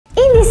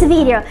this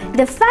video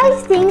the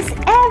 5 things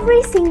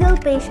every single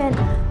patient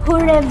who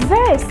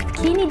reversed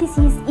kidney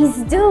disease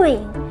is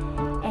doing.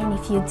 And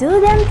if you do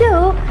them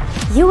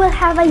too, you will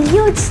have a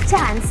huge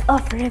chance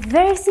of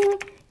reversing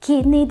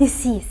kidney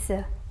disease.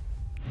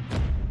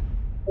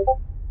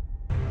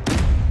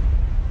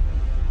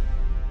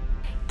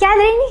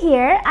 Catherine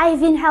here. I've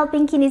been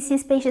helping kidney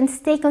disease patients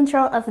take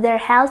control of their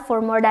health for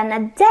more than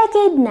a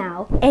decade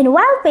now. And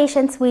while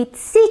patients with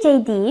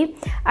CKD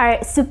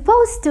are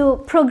supposed to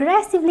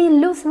progressively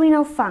lose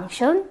renal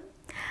function,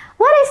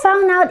 what I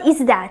found out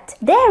is that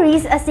there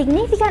is a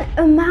significant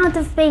amount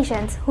of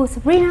patients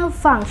whose renal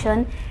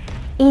function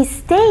is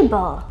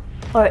stable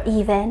or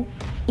even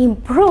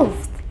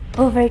improved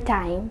over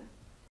time,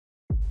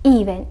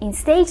 even in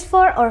stage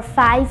 4 or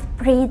 5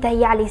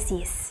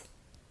 pre-dialysis.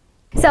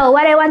 So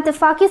what I want to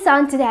focus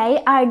on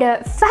today are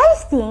the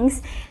 5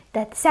 things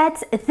that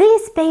sets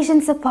these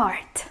patients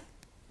apart.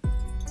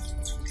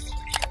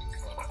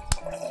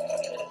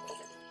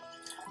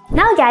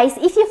 Now guys,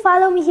 if you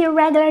follow me here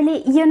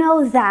regularly, you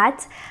know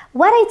that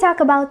what I talk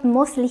about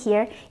mostly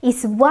here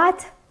is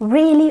what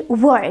really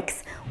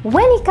works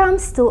when it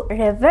comes to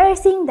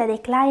reversing the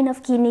decline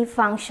of kidney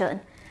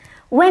function,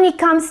 when it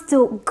comes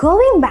to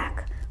going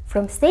back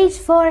from stage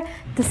 4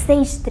 to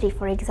stage 3,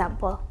 for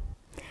example.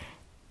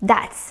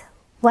 That's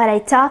what I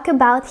talk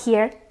about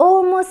here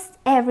almost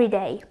every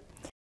day.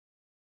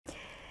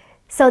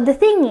 So the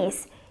thing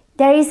is,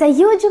 there is a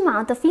huge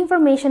amount of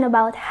information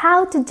about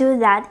how to do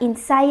that in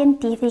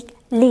scientific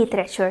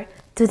literature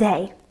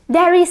today.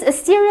 There is a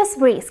serious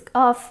risk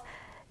of,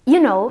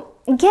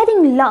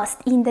 getting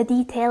lost in the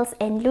details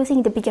and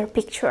losing the bigger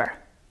picture.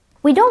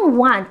 We don't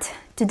want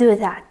to do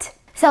that.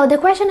 So the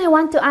question I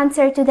want to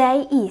answer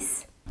today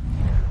is,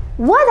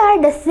 what are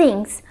the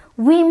things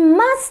we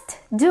must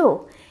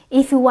do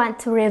if you want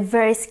to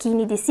reverse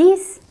kidney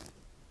disease?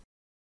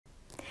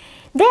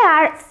 There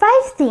are 5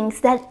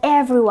 things that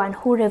everyone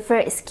who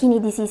reverses kidney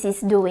disease is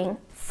doing.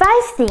 5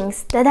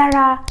 things that are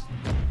a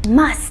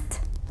must.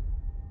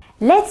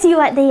 Let's see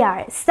what they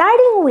are.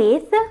 Starting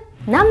with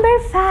number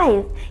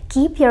 5,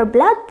 keep your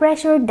blood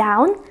pressure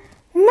down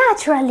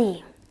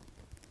naturally.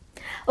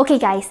 Okay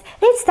guys,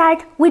 let's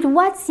start with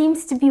what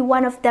seems to be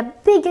one of the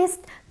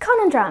biggest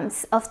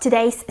conundrums of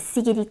today's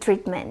CKD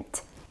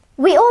treatment.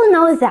 We all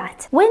know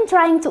that when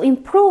trying to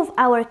improve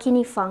our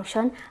kidney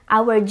function,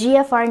 our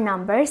GFR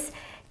numbers,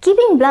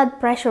 keeping blood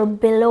pressure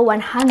below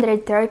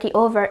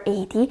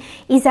 130/80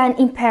 is an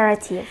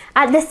imperative.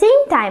 At the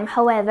same time,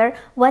 however,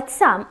 what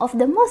some of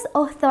the most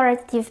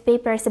authoritative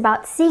papers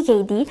about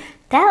CKD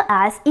tell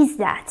us is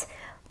that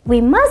we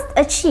must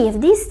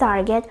achieve this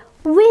target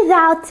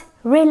without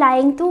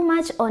relying too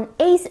much on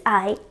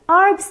ACE-I,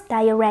 ARBs,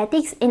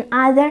 diuretics, and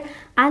other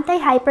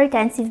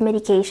antihypertensive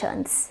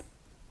medications.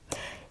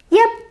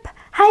 Yep,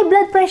 high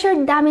blood pressure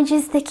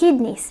damages the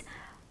kidneys,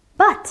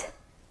 but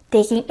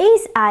taking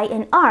ACE-I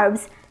and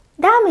ARBs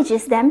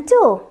damages them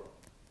too.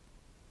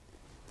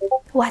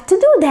 What to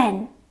do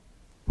then?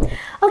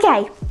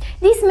 Okay,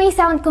 this may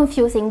sound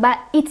confusing, but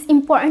it's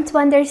important to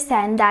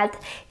understand that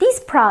this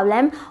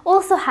problem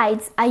also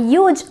hides a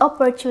huge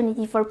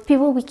opportunity for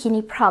people with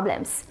kidney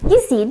problems. You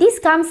see, this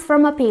comes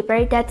from a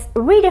paper that's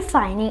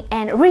redefining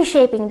and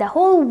reshaping the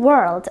whole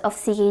world of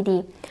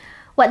CKD.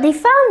 What they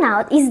found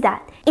out is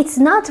that it's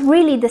not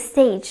really the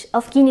stage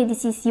of kidney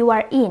disease you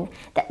are in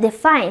that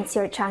defines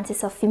your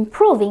chances of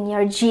improving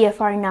your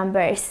GFR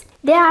numbers.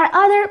 There are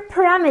other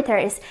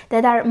parameters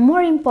that are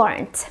more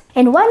important.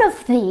 And one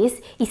of these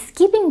is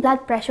keeping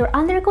blood pressure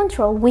under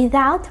control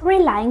without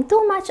relying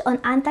too much on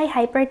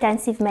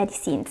antihypertensive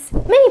medicines.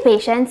 Many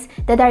patients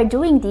that are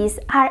doing this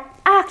are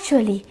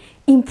actually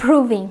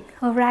improving,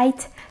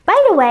 alright? By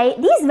the way,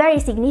 this very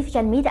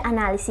significant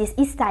meta-analysis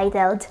is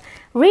titled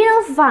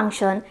 "Renal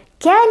Function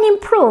Can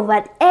Improve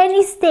at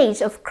Any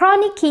Stage of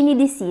Chronic Kidney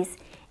Disease,"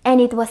 and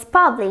it was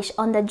published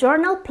on the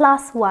journal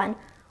PLOS ONE,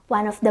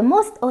 one of the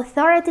most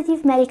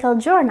authoritative medical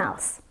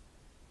journals.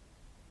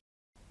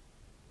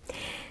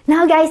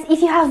 Now guys,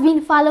 if you have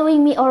been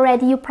following me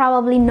already, you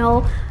probably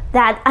know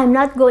that I'm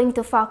not going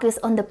to focus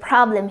on the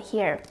problem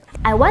here.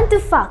 I want to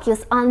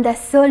focus on the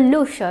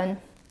solution.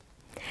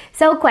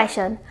 So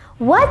question,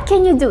 what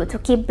can you do to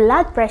keep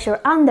blood pressure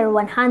under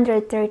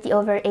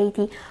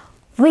 130/80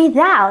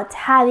 without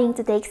having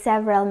to take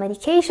several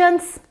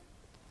medications?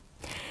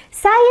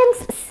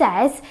 Science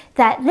says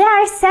that there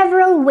are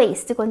several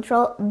ways to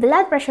control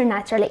blood pressure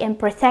naturally and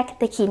protect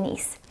the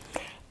kidneys.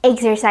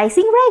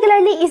 Exercising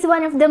regularly is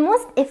one of the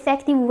most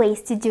effective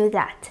ways to do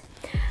that.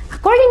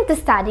 According to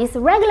studies,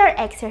 regular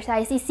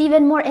exercise is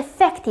even more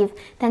effective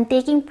than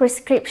taking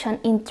prescription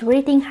in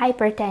treating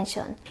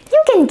hypertension.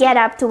 You can get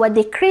up to a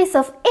decrease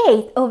of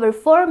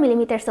 8/4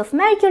 millimeters of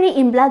mercury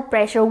in blood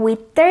pressure with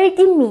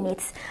 30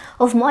 minutes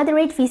of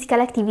moderate physical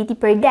activity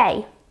per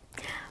day.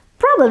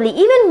 Probably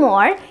even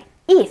more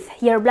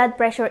if your blood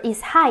pressure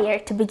is higher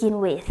to begin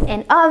with.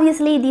 And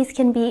obviously this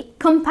can be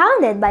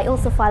compounded by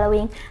also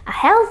following a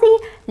healthy,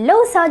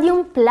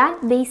 low-sodium,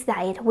 plant-based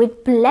diet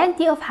with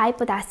plenty of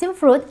high-potassium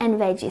fruit and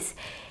veggies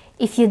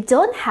if you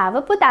don't have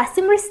a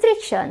potassium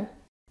restriction.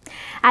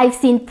 I've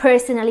seen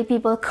personally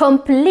people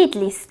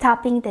completely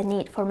stopping the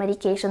need for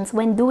medications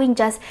when doing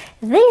just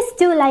these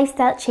two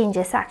lifestyle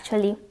changes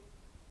actually.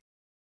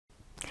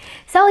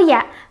 So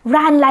yeah,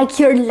 run like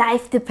your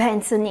life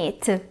depends on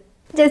it.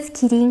 Just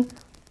kidding,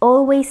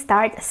 always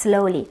start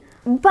slowly.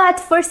 But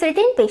for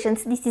certain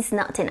patients, this is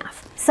not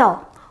enough.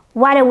 So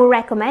what I would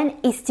recommend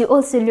is to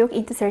also look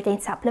into certain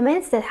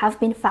supplements that have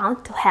been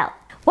found to help.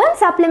 One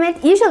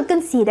supplement you should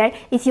consider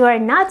if you are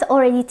not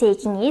already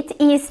taking it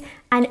is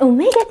an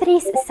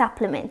omega-3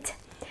 supplement.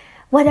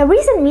 What a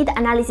recent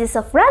meta-analysis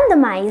of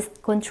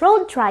randomized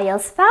controlled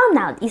trials found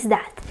out is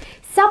that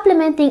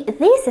supplementing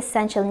these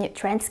essential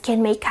nutrients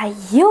can make a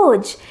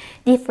huge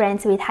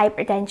difference with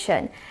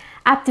hypertension,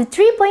 up to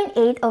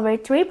 3.8 over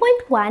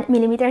 3.1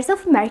 millimeters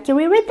of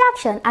mercury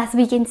reduction, as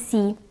we can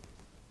see.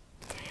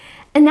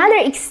 Another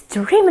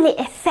extremely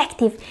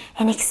effective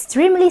and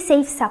extremely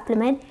safe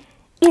supplement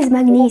is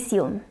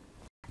magnesium.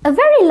 A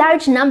very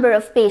large number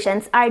of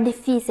patients are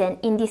deficient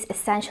in this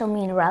essential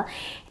mineral,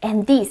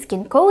 and this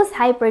can cause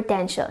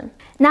hypertension.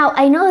 Now,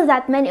 I know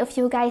that many of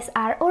you guys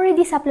are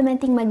already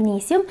supplementing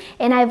magnesium,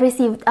 and I've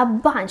received a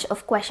bunch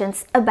of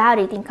questions about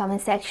it in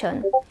comment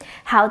section.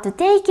 How to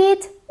take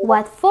it,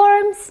 what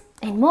forms,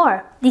 and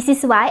more. This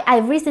is why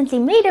I've recently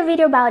made a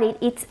video about it.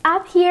 It's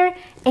up here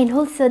and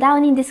also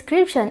down in the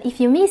description if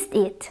you missed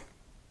it.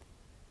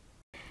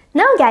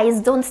 Now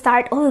guys, don't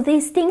start all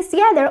these things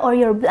together or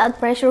your blood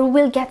pressure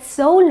will get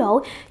so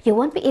low you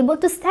won't be able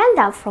to stand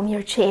up from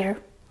your chair.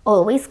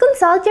 Always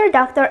consult your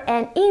doctor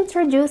and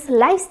introduce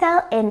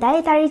lifestyle and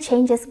dietary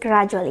changes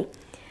gradually.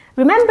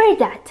 Remember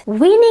that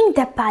winning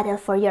the battle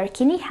for your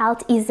kidney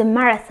health is a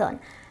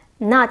marathon,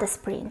 not a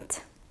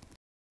sprint.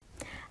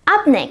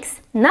 Up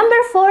next, number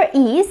 4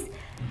 is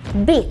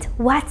beat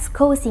what's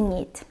causing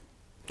it.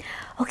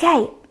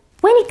 Okay,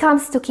 when it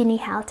comes to kidney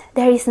health,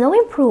 there is no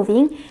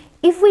improving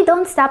if we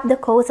don't stop the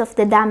cause of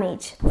the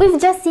damage. We've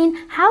just seen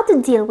how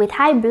to deal with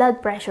high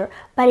blood pressure,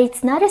 but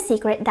it's not a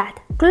secret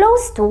that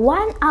close to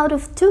 1 out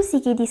of 2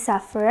 CKD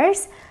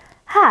sufferers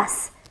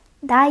has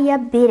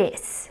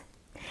diabetes.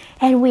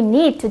 And we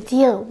need to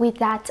deal with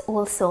that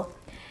also.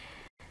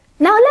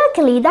 Now,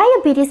 luckily,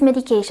 diabetes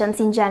medications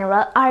in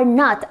general are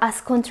not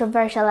as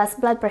controversial as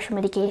blood pressure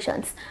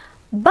medications,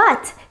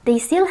 but they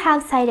still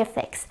have side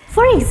effects.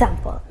 For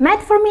example,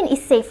 metformin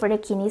is safe for the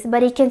kidneys,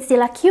 but it can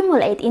still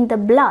accumulate in the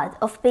blood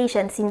of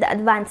patients in the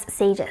advanced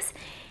stages.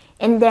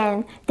 And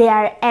then there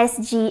are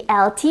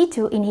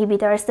SGLT2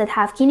 inhibitors that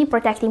have kidney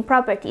protecting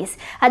properties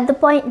at the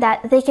point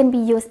that they can be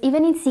used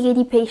even in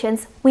CKD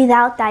patients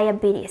without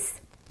diabetes.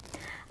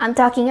 I'm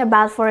talking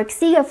about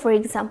Forxiga, for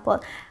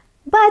example,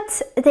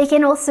 but they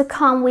can also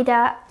come with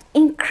an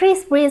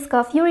increased risk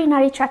of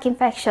urinary tract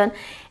infection,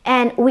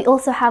 and we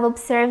also have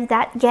observed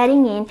that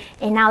getting in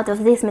and out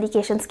of these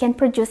medications can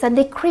produce a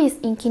decrease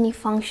in kidney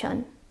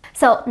function.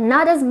 So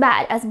not as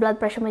bad as blood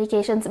pressure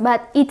medications,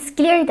 but it's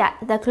clear that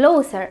the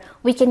closer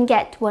we can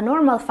get to a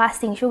normal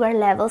fasting sugar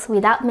levels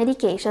without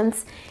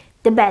medications,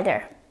 the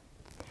better.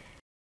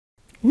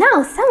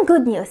 Now, some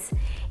good news.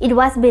 It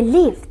was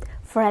believed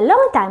for a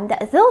long time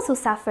that those who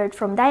suffered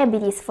from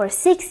diabetes for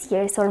 6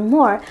 years or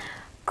more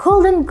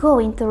couldn't go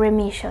into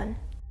remission.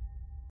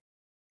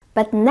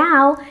 But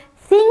now,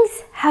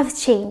 things have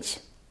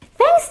changed.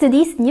 Thanks to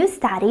this new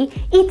study,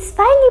 it's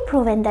finally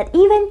proven that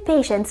even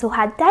patients who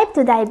had type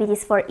 2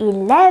 diabetes for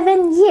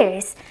 11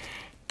 years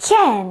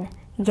can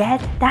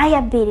get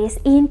diabetes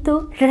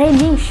into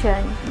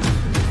remission.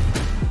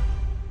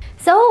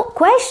 So,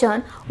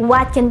 question,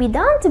 what can be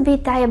done to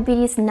beat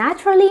diabetes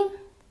naturally?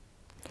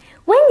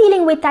 When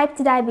dealing with type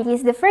 2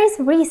 diabetes, the first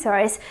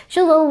resource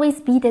should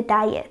always be the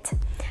diet.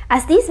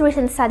 As this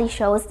recent study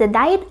shows, the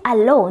diet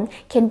alone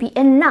can be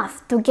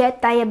enough to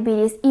get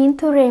diabetes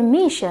into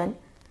remission.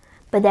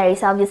 But there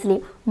is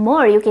obviously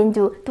more you can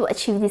do to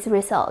achieve this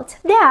result.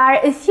 There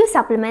are a few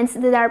supplements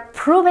that are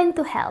proven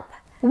to help.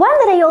 One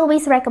that I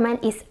always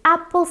recommend is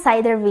apple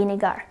cider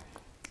vinegar.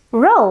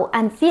 Raw,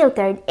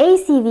 unfiltered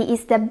ACV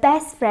is the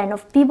best friend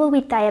of people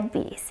with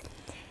diabetes.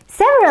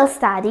 Several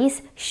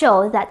studies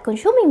show that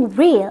consuming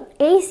real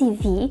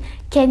ACV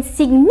can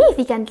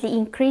significantly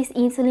increase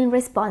insulin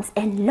response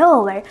and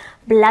lower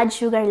blood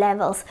sugar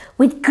levels,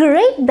 with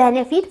great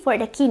benefit for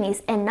the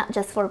kidneys and not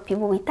just for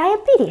people with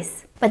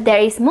diabetes. But there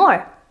is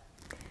more.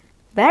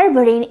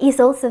 Berberine is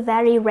also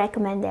very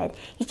recommended.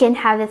 It can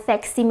have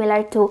effects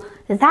similar to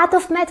that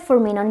of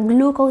metformin on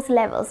glucose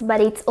levels, but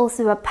it's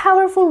also a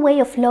powerful way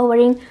of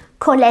lowering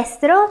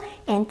cholesterol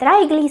and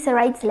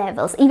triglycerides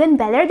levels, even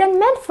better than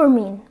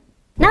metformin.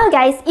 Now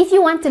guys, if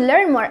you want to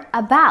learn more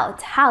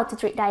about how to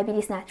treat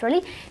diabetes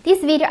naturally,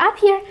 this video up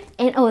here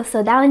and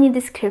also down in the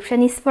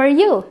description is for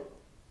you.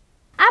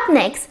 Up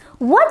next,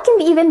 what can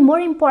be even more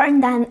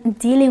important than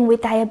dealing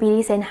with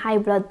diabetes and high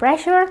blood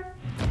pressure?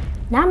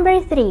 Number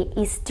 3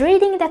 is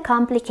treating the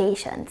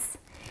complications.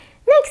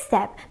 Next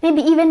step may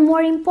be even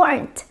more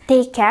important.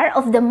 Take care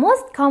of the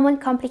most common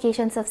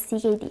complications of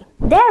CKD.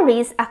 There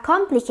is a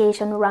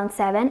complication around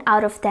 7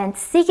 out of 10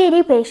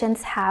 CKD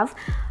patients have,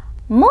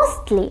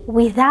 mostly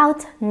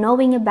without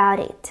knowing about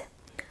it.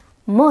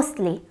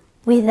 Mostly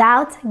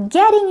without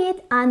getting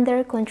it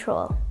under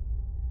control.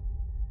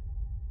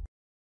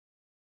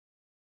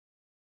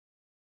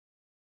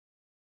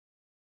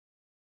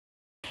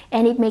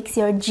 And it makes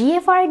your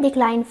GFR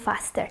decline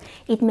faster.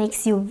 It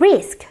makes you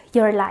risk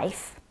your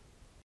life.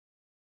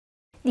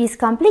 This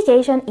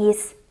complication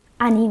is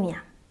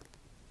anemia.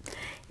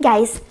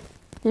 Guys,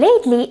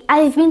 lately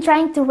I've been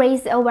trying to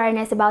raise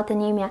awareness about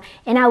anemia,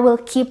 and I will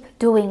keep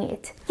doing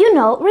it. You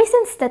know,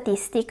 recent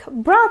statistic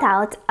brought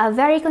out a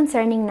very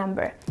concerning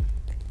number.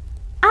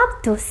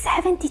 Up to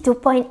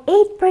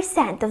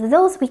 72.8% of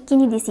those with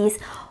kidney disease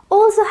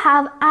also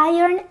have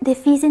iron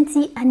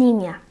deficiency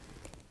anemia.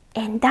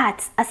 And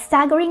that's a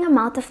staggering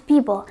amount of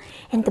people.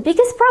 And the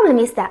biggest problem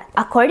is that,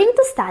 according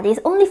to studies,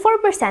 only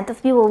 4%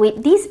 of people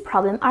with this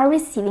problem are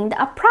receiving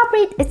the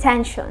appropriate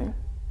attention.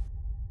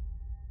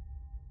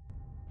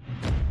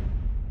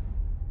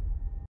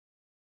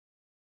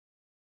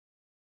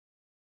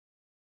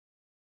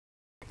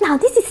 Now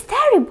this is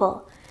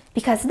terrible,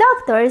 because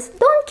doctors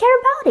don't care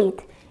about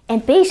it,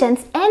 and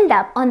patients end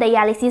up on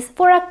dialysis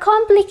for a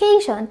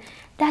complication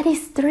that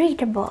is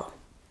treatable.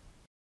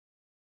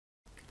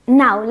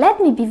 Now, let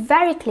me be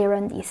very clear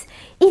on this.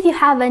 If you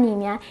have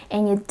anemia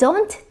and you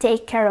don't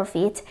take care of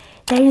it,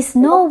 there is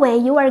no way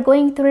you are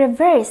going to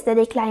reverse the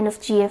decline of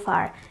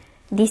GFR.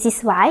 This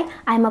is why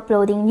I'm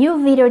uploading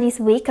new video this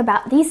week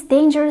about this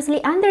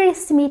dangerously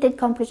underestimated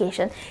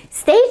complication.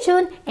 Stay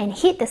tuned and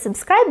hit the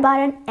subscribe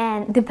button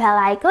and the bell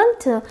icon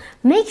to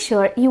make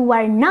sure you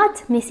are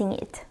not missing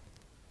it.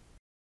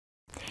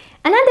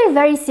 Another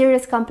very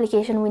serious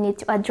complication we need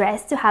to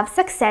address to have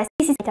success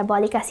is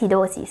metabolic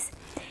acidosis.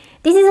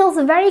 This is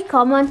also very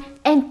common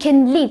and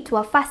can lead to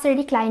a faster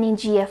decline in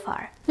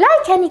GFR.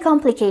 Like any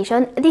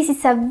complication, this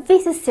is a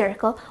vicious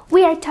circle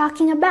we are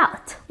talking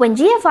about. When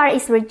GFR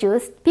is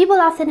reduced, people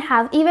often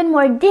have even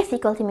more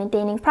difficulty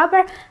maintaining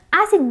proper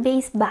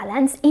acid-base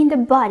balance in the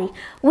body,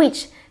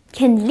 which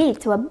can lead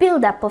to a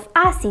buildup of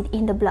acid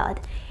in the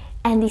blood.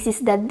 And this is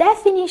the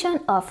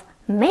definition of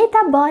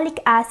metabolic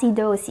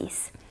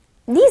acidosis.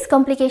 This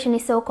complication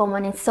is so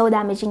common and so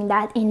damaging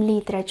that in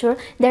literature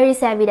there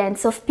is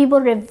evidence of people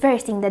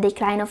reversing the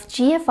decline of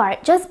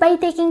GFR just by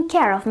taking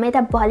care of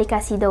metabolic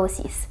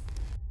acidosis.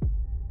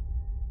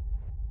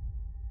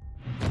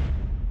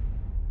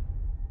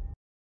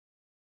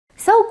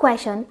 So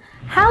question,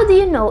 how do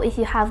you know if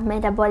you have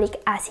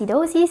metabolic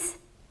acidosis?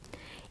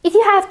 If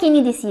you have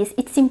kidney disease,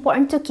 it's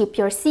important to keep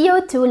your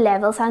CO2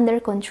 levels under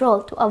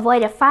control to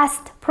avoid a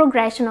fast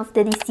progression of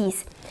the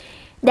disease.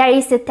 There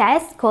is a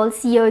test called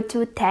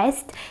CO2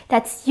 test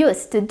that's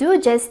used to do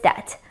just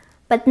that.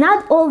 But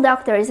not all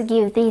doctors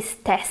give these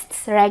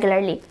tests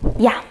regularly.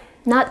 Yeah,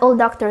 not all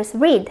doctors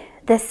read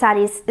the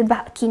studies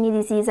about kidney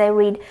disease I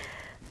read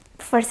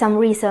for some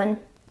reason.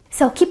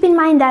 So keep in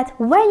mind that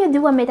when you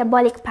do a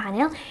metabolic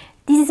panel,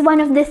 this is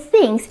one of the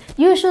things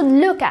you should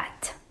look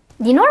at.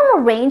 The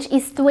normal range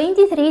is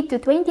 23 to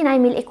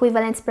 29 ml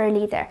equivalents per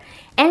liter.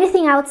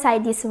 Anything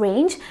outside this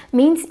range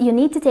means you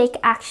need to take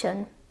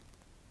action.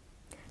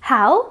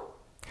 How?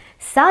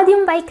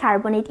 Sodium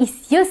bicarbonate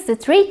is used to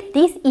treat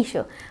this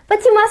issue,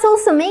 but you must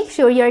also make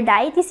sure your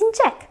diet is in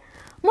check.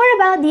 More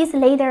about this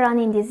later on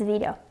in this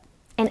video.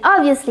 And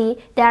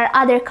obviously, there are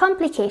other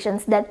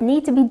complications that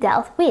need to be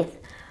dealt with.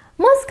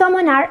 Most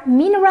common are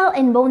mineral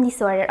and bone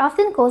disorder,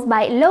 often caused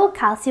by low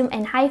calcium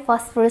and high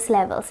phosphorus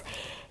levels.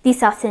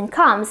 This often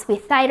comes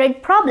with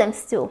thyroid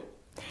problems too.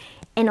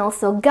 And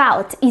also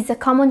gout is a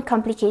common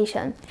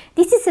complication.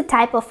 This is a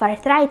type of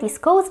arthritis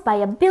caused by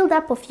a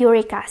buildup of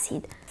uric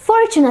acid.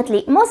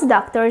 Fortunately, most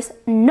doctors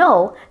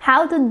know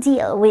how to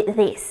deal with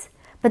this,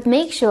 but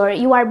make sure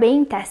you are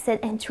being tested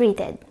and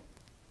treated.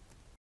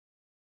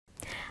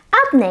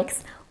 Up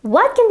next,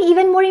 what can be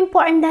even more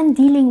important than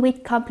dealing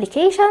with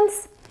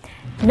complications?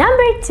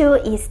 Number 2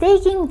 is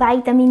taking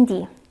vitamin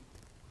D.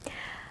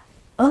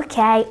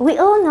 Okay, we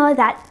all know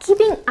that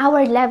keeping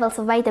our levels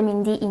of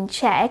vitamin D in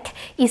check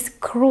is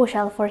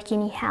crucial for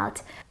kidney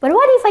health. But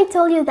what if I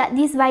told you that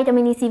this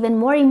vitamin is even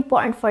more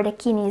important for the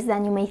kidneys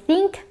than you may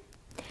think?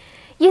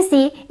 You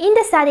see, in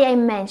the study I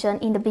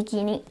mentioned in the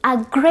beginning,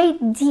 a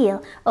great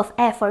deal of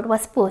effort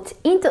was put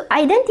into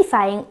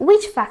identifying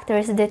which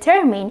factors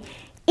determine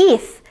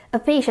if a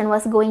patient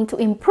was going to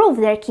improve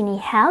their kidney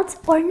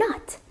health or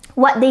not.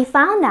 What they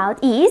found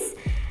out is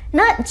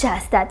not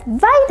just that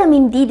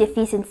vitamin D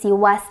deficiency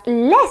was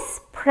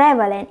less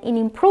prevalent in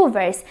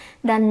improvers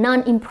than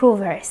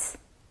non-improvers.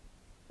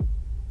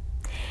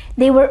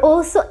 They were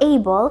also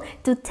able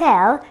to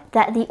tell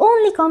that the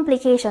only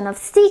complication of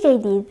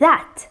CKD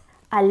that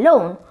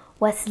alone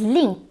was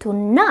linked to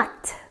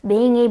not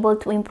being able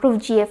to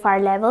improve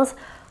GFR levels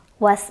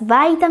was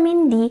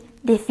vitamin D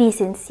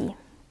deficiency.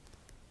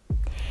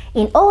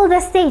 In all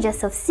the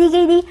stages of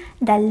CKD,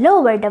 the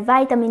lower the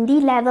vitamin D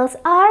levels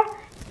are,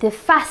 the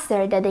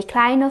faster the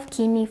decline of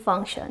kidney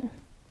function.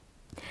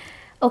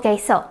 Okay,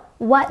 so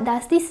what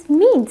does this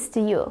mean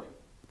to you?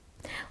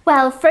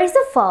 Well, first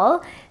of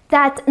all,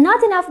 that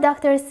not enough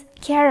doctors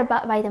care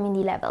about vitamin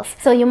D levels.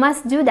 So you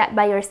must do that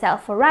by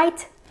yourself,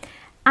 alright?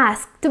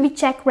 Ask to be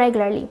checked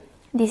regularly.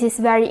 This is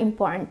very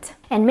important.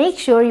 And make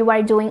sure you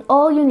are doing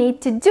all you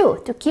need to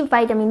do to keep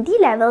vitamin D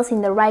levels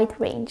in the right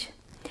range.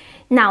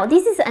 Now,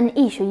 this is an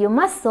issue you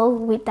must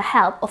solve with the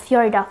help of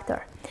your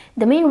doctor.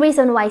 The main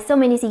reason why so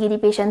many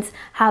CKD patients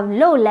have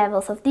low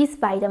levels of this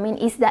vitamin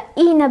is the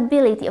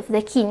inability of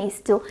the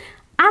kidneys to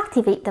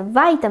activate the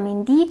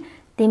vitamin D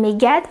they may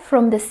get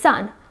from the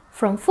sun,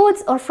 from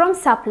foods or from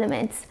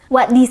supplements.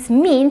 What this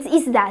means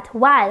is that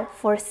while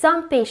for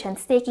some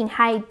patients taking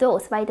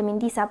high-dose vitamin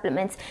D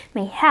supplements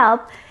may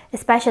help,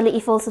 especially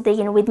if also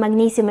taken with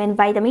magnesium and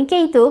vitamin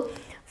K2,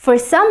 for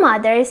some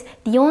others,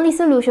 the only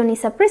solution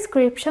is a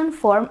prescription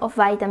form of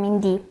vitamin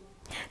D.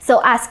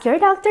 So ask your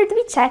doctor to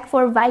be checked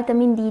for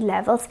vitamin D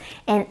levels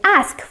and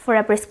ask for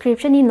a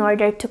prescription in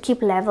order to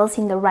keep levels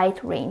in the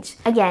right range.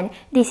 Again,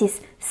 this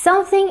is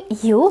something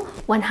you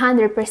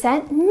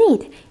 100%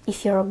 need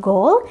if your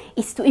goal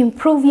is to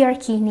improve your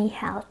kidney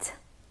health.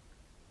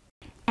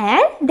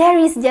 And there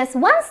is just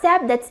one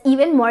step that's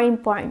even more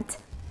important.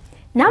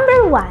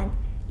 Number 1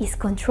 is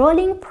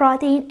controlling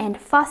protein and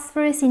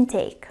phosphorus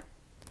intake.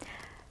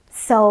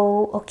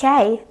 So,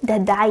 okay, the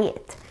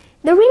diet.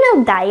 The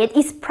renal diet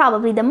is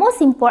probably the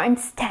most important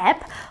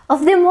step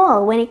of them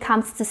all when it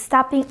comes to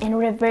stopping and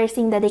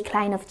reversing the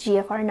decline of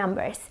GFR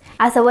numbers.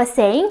 As I was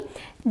saying,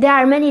 there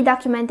are many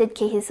documented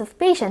cases of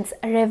patients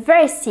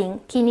reversing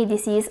kidney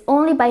disease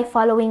only by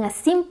following a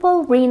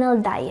simple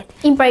renal diet.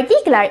 In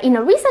particular, in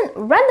a recent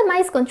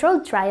randomized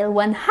controlled trial,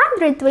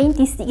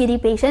 120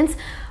 CKD patients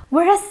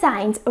were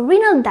assigned a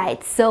renal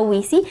diet so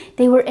easy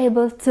they were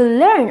able to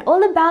learn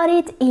all about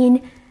it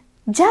in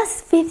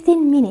just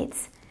 15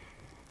 minutes.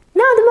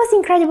 Now the most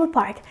incredible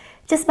part,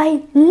 just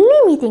by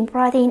limiting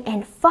protein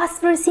and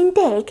phosphorus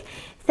intake,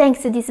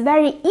 thanks to this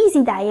very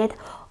easy diet,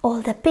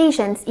 all the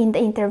patients in the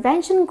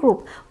intervention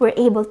group were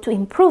able to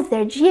improve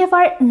their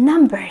GFR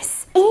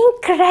numbers.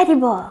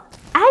 Incredible!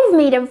 I've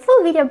made a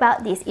full video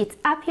about this, it's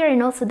up here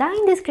and also down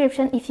in the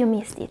description if you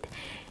missed it.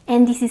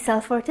 And this is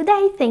all for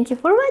today, thank you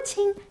for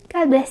watching,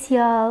 God bless you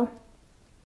all!